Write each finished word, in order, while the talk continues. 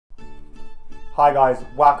Hi guys,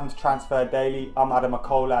 welcome to Transfer Daily. I'm Adam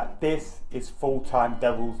McCullough. This is Full Time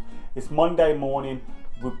Devils. It's Monday morning.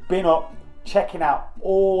 We've been up checking out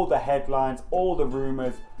all the headlines, all the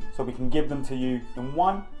rumours, so we can give them to you in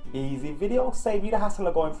one easy video. Save you the hassle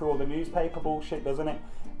of going through all the newspaper bullshit, doesn't it?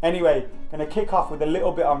 Anyway, gonna kick off with a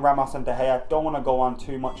little bit on Ramos and De Gea. Don't want to go on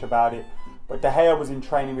too much about it, but De Gea was in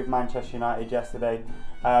training with Manchester United yesterday.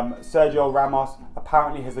 Sergio Ramos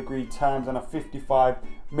apparently has agreed terms on a €55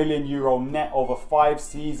 million net over 5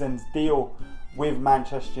 seasons deal with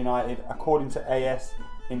Manchester United, according to AS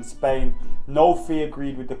in Spain. No fee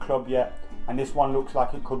agreed with the club yet, and this one looks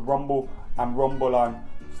like it could rumble on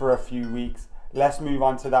for a few weeks. Let's move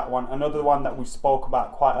on to that one. Another one that we spoke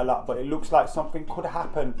about quite a lot, but it looks like something could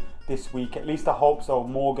happen this week. At least I hope so.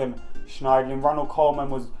 Morgan Schneiderlin. Ronald Koeman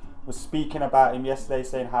was speaking about him yesterday,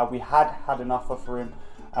 saying how we had an offer for him,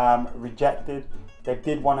 rejected. They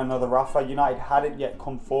did want another offer. United hadn't yet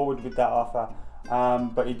come forward with that offer,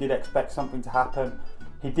 but he did expect something to happen.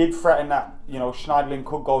 He did threaten that, Schneiderlin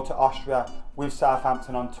could go to Austria with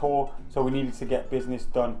Southampton on tour, so we needed to get business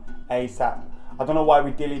done ASAP. I don't know why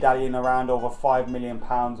we're dilly-dallying around over £5 million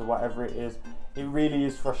or whatever it is. It really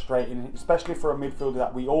is frustrating, especially for a midfielder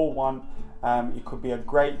that we all want. It could be a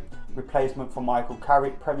great replacement for Michael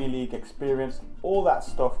Carrick, Premier League experience, all that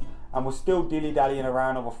stuff, and we're still dilly-dallying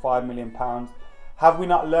around over £5 million. Have we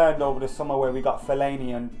not learned over the summer where we got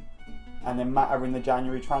Fellaini and then Mata in the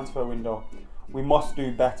January transfer window? We must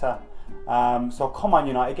do better. So come on,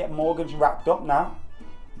 United, get Morgan's wrapped up now.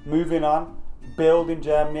 Moving on, build in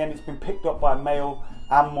Germany, and it's been picked up by Mail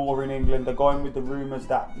and more in England. They're going with the rumours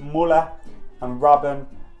that Müller and Robben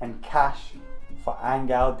and cash for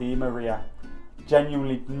Angel Di Maria.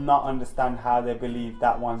 Genuinely do not understand how they believe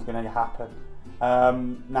that one's going to happen.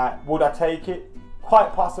 Now, would I take it?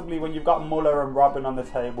 Quite possibly. When you've got Müller and Robben on the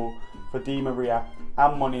table for Di Maria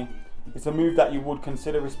and money, it's a move that you would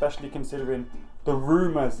consider, especially considering the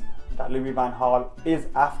rumours that Louis van Gaal is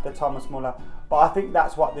after Thomas Müller. But I think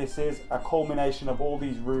that's what this is, a culmination of all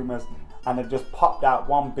these rumours, and they've just popped out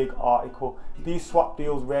one big article. These swap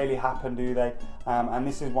deals rarely happen, do they? And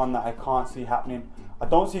this is one that I can't see happening. I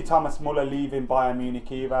don't see Thomas Müller leaving Bayern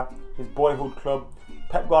Munich either, his boyhood club.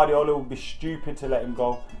 Pep Guardiola would be stupid to let him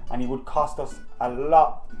go, and he would cost us a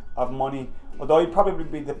lot of money, although he'd probably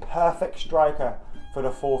be the perfect striker for the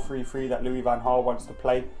 4-3-3 that Louis van Gaal wants to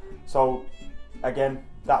play. So again,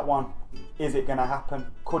 that one, is it going to happen?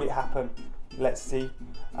 Could it happen? Let's see.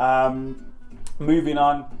 Moving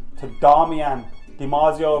on to Darmian. Di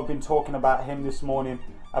Marzio, have been talking about him this morning,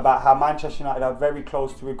 about how Manchester United are very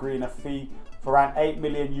close to agreeing a fee for around €8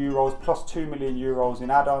 million plus €2 million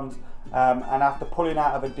in add-ons. And after pulling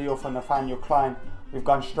out of a deal for Nathaniel Klein, we've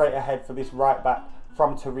gone straight ahead for this right back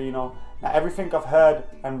from Torino. Now, everything I've heard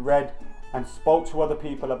and read and spoke to other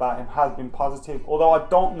people about him has been positive, although I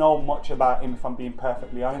don't know much about him, if I'm being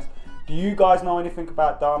perfectly honest. Do you guys know anything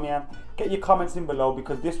about Darmian? Get your comments in below,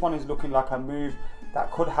 because this one is looking like a move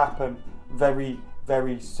that could happen very,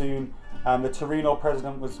 very soon. The Torino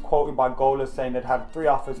president was quoted by Gola saying they'd had 3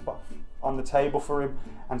 offers on the table for him,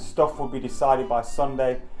 and stuff will be decided by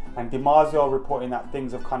Sunday. And Di Marzio reporting that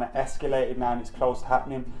things have kind of escalated now and it's close to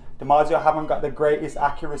happening. Di Marzio haven't got the greatest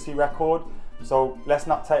accuracy record, so let's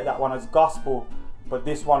not take that one as gospel, but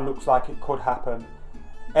this one looks like it could happen.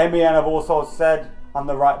 MEN have also said on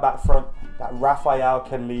the right back front that Raphael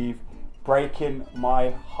can leave, breaking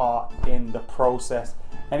my heart in the process.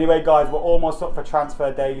 Anyway guys, we're almost up for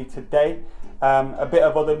Transfer Daily today. A bit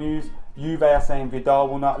of other news. Juve are saying Vidal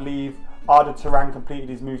will not leave. Turan completed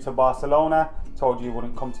his move to Barcelona. Told you he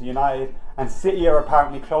wouldn't come to United. And City are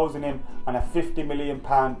apparently closing in on a £50 million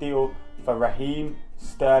deal for Raheem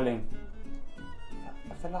Sterling.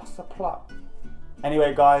 Have they lost the plot?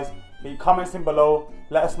 Anyway guys, leave comments in below.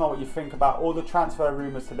 Let us know what you think about all the transfer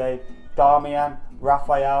rumours today. Darmian,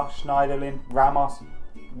 Raphael, Schneiderlin, Ramos.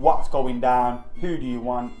 What's going down? Who do you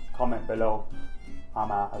want? Comment below.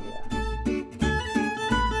 I'm out of here.